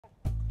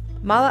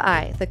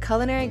Mala'i, the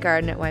culinary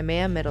garden at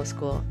Waimea Middle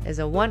School, is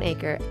a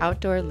 1-acre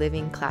outdoor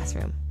living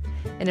classroom.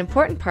 An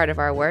important part of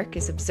our work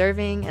is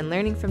observing and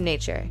learning from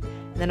nature,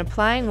 and then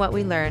applying what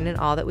we learn in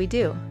all that we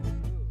do.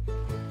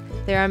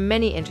 There are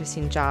many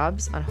interesting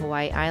jobs on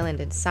Hawaii Island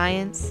in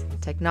science,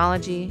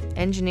 technology,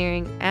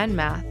 engineering, and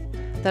math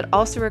that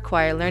also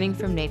require learning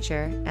from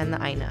nature and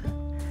the Aina.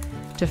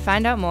 To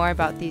find out more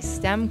about these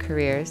STEM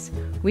careers,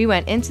 we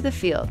went into the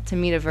field to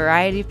meet a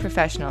variety of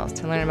professionals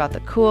to learn about the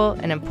cool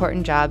and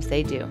important jobs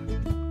they do.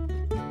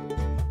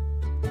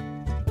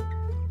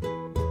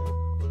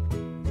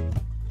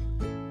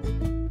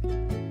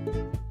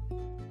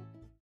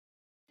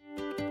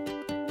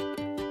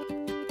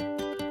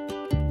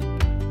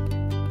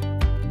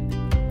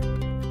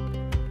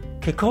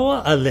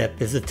 Kekoa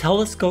Alip is a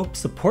telescope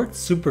support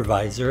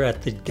supervisor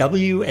at the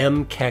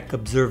Keck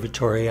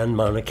Observatory on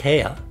Mauna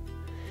Kea.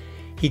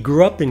 He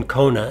grew up in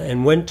Kona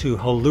and went to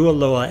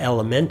Holualoa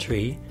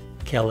Elementary,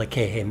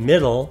 Kealakahe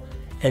Middle,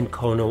 and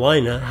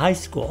Konawaina High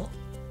School.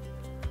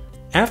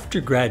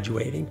 After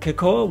graduating,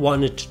 Kekoa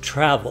wanted to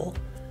travel,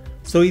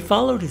 so he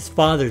followed his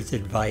father's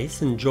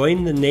advice and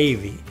joined the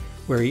Navy,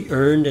 where he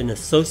earned an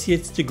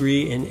associate's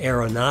degree in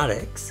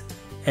aeronautics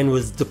and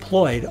was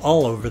deployed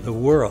all over the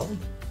world.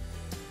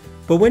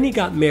 But when he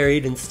got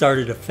married and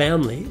started a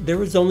family, there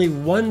was only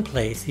one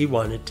place he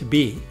wanted to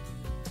be.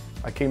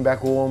 I came back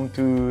home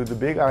to the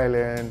Big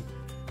Island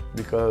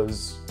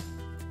because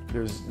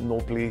there's no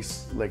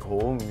place like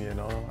home, you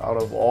know. Out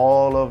of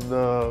all of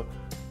the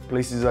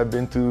places I've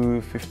been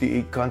to,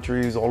 58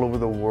 countries all over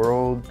the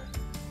world,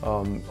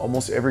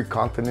 almost every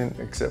continent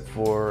except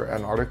for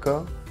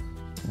Antarctica,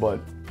 but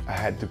I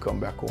had to come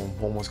back home.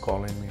 Home was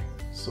calling me,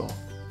 so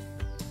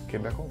I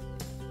came back home.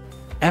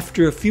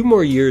 After a few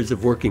more years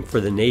of working for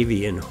the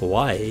Navy in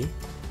Hawaii,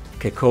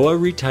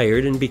 Kekoa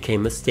retired and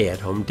became a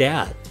stay-at-home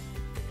dad.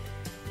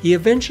 He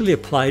eventually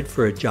applied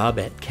for a job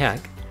at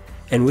Keck,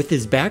 and with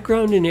his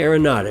background in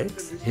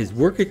aeronautics, his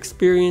work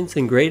experience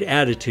and great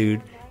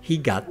attitude, he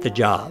got the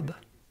job.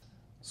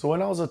 So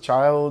when I was a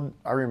child,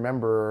 I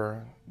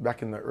remember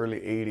back in the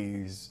early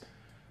 80s,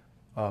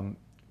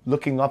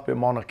 looking up at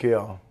Mauna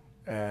Kea,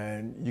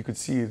 and you could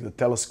see the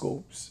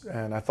telescopes,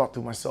 and I thought to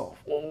myself,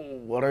 oh,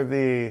 what are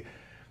they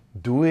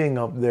doing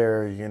up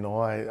there? You know,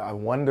 I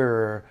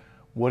wonder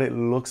what it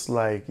looks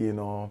like, you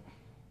know,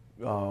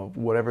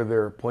 whatever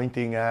they're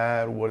pointing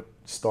at, what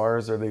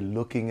stars are they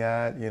looking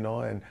at, you know,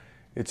 and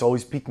it's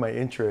always piqued my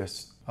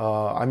interest.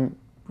 I'm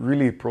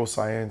really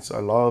pro-science. I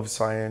love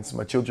science.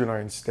 My children are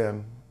in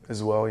STEM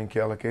as well in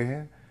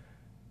Kealakahe,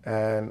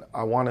 and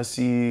I want to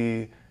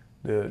see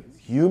the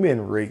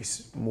human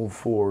race move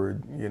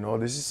forward. You know,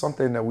 this is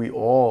something that we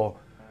all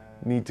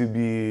need to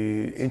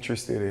be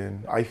interested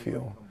in, I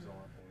feel.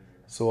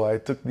 So I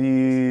took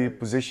the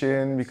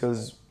position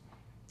because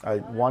I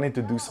wanted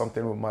to do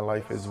something with my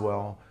life as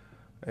well.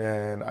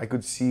 And I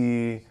could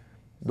see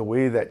the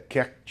way that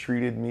Keck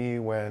treated me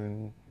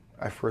when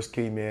I first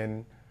came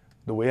in.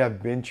 The way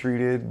I've been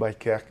treated by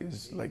Keck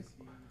is like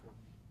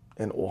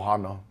an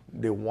ohana.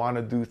 They want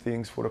to do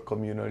things for the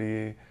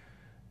community.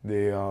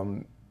 They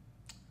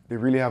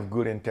really have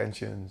good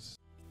intentions.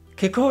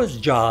 Kekoa's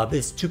job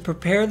is to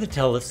prepare the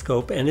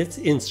telescope and its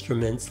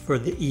instruments for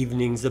the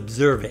evening's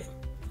observing.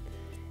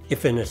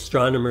 If an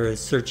astronomer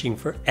is searching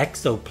for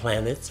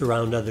exoplanets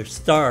around other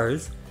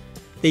stars,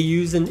 they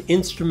use an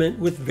instrument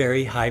with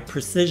very high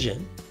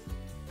precision.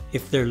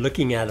 If they're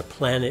looking at a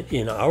planet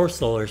in our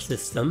solar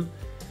system,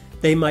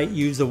 they might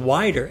use a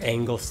wider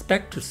angle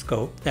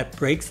spectroscope that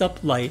breaks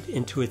up light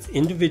into its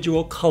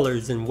individual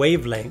colors and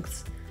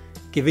wavelengths,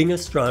 giving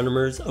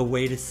astronomers a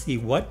way to see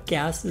what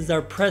gases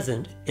are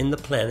present in the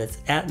planet's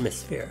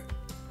atmosphere.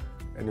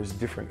 And there's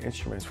different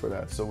instruments for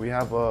that. So we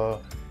have a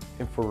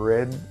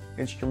infrared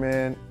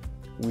instrument,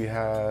 we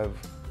have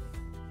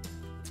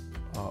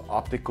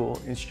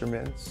optical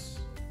instruments.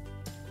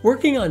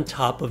 Working on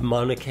top of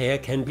Mauna Kea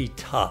can be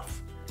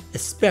tough,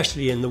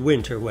 especially in the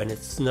winter when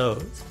it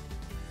snows,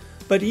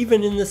 but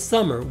even in the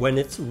summer when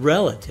it's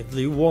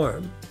relatively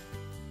warm.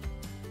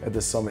 At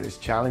the summit, it's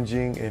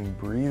challenging in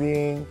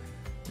breathing,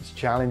 it's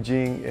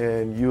challenging,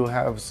 and you'll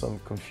have some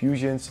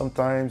confusion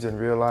sometimes and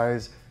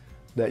realize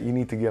that you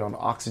need to get on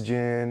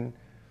oxygen.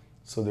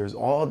 So there's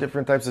all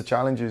different types of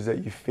challenges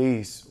that you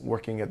face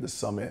working at the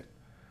summit.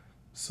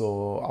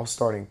 So I'll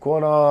start in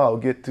Kona, I'll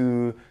get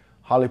to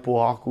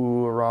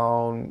Halepohaku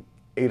around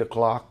 8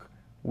 o'clock.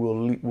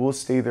 We'll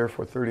stay there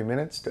for 30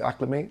 minutes to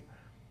acclimate.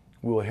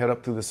 We'll head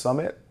up to the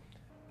summit.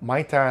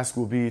 My task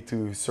will be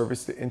to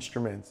service the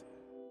instruments.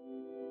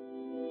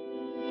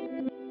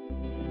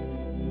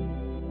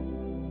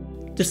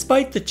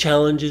 Despite the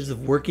challenges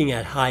of working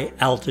at high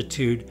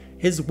altitude,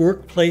 his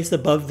workplace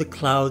above the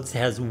clouds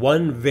has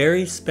one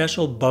very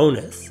special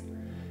bonus.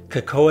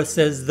 Kekoa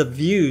says the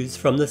views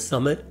from the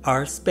summit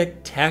are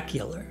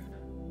spectacular.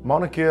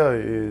 Mauna Kea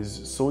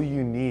is so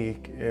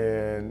unique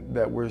in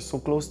that we're so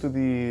close to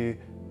the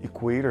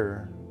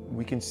equator.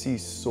 We can see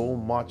so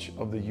much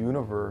of the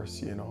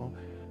universe, you know.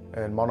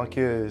 And Mauna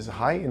Kea is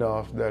high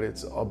enough that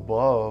it's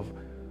above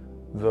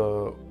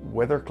the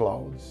weather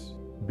clouds.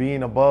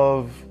 Being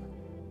above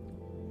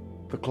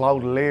the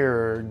cloud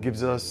layer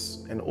gives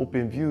us an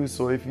open view.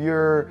 So if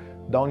you're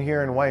down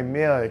here in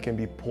Waimea, it can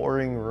be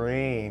pouring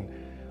rain,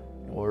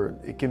 or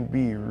it can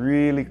be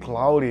really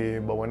cloudy.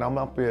 But when I'm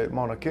up at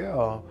Mauna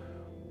Kea,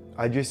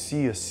 I just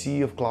see a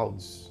sea of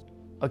clouds.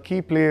 A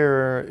key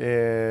player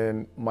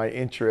in my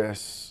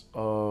interests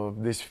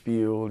of this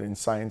field in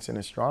science and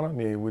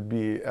astronomy would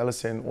be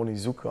Ellison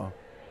Onizuka.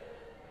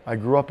 I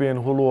grew up in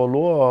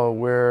Holualoa,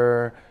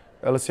 where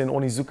Ellison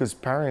Onizuka's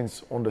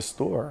parents owned a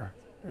store.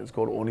 It's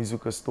called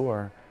Onizuka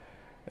Store.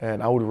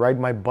 And I would ride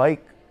my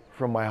bike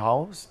from my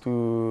house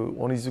to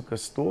Onizuka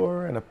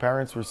Store, and the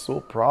parents were so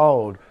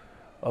proud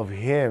of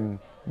him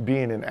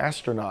being an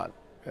astronaut.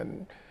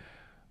 And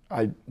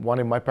I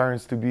wanted my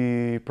parents to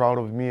be proud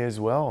of me as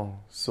well.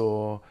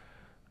 So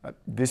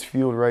this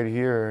field right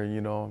here, you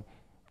know,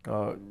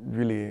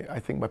 really, I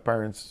think my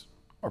parents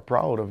are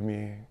proud of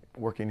me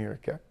working here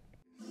at Keck.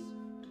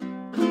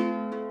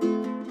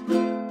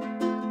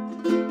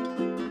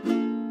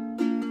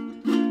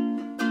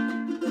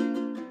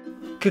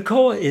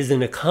 Kekoa is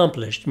an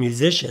accomplished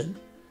musician.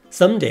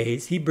 Some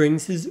days he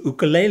brings his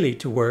ukulele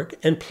to work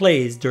and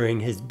plays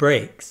during his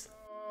breaks.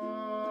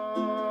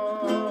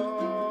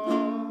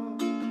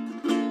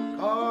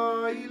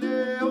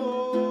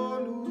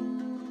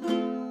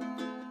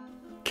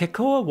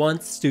 Kekoa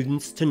wants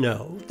students to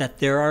know that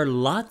there are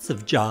lots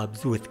of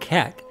jobs with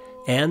Keck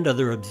and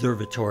other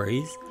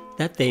observatories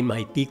that they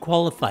might be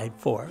qualified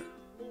for.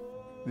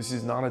 This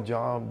is not a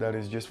job that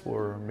is just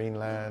for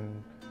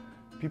mainland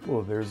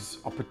people. There's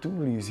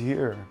opportunities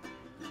here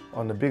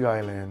on the Big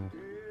Island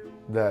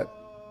that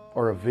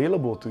are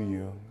available to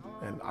you.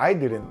 And I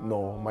didn't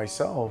know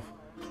myself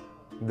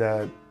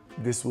that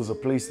this was a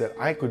place that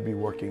I could be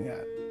working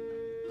at.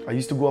 I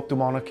used to go up to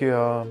Mauna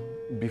Kea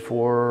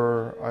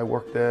before I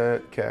worked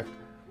at Keck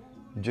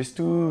just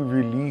to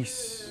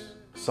release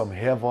some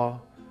heva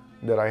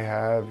that I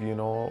have, you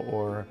know,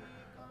 or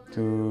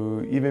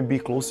to even be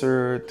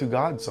closer to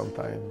God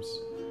sometimes,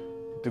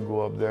 to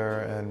go up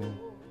there and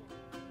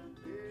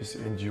just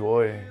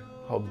enjoy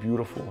how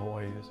beautiful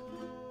Hawaii is.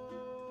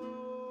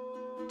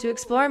 To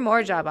explore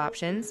more job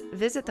options,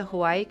 visit the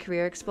Hawaii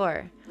Career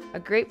Explorer, a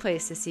great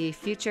place to see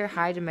future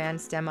high-demand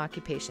STEM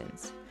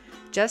occupations.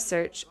 Just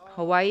search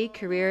Hawaii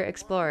Career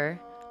Explorer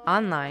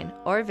online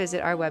or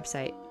visit our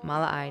website,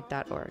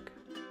 mala'i.org.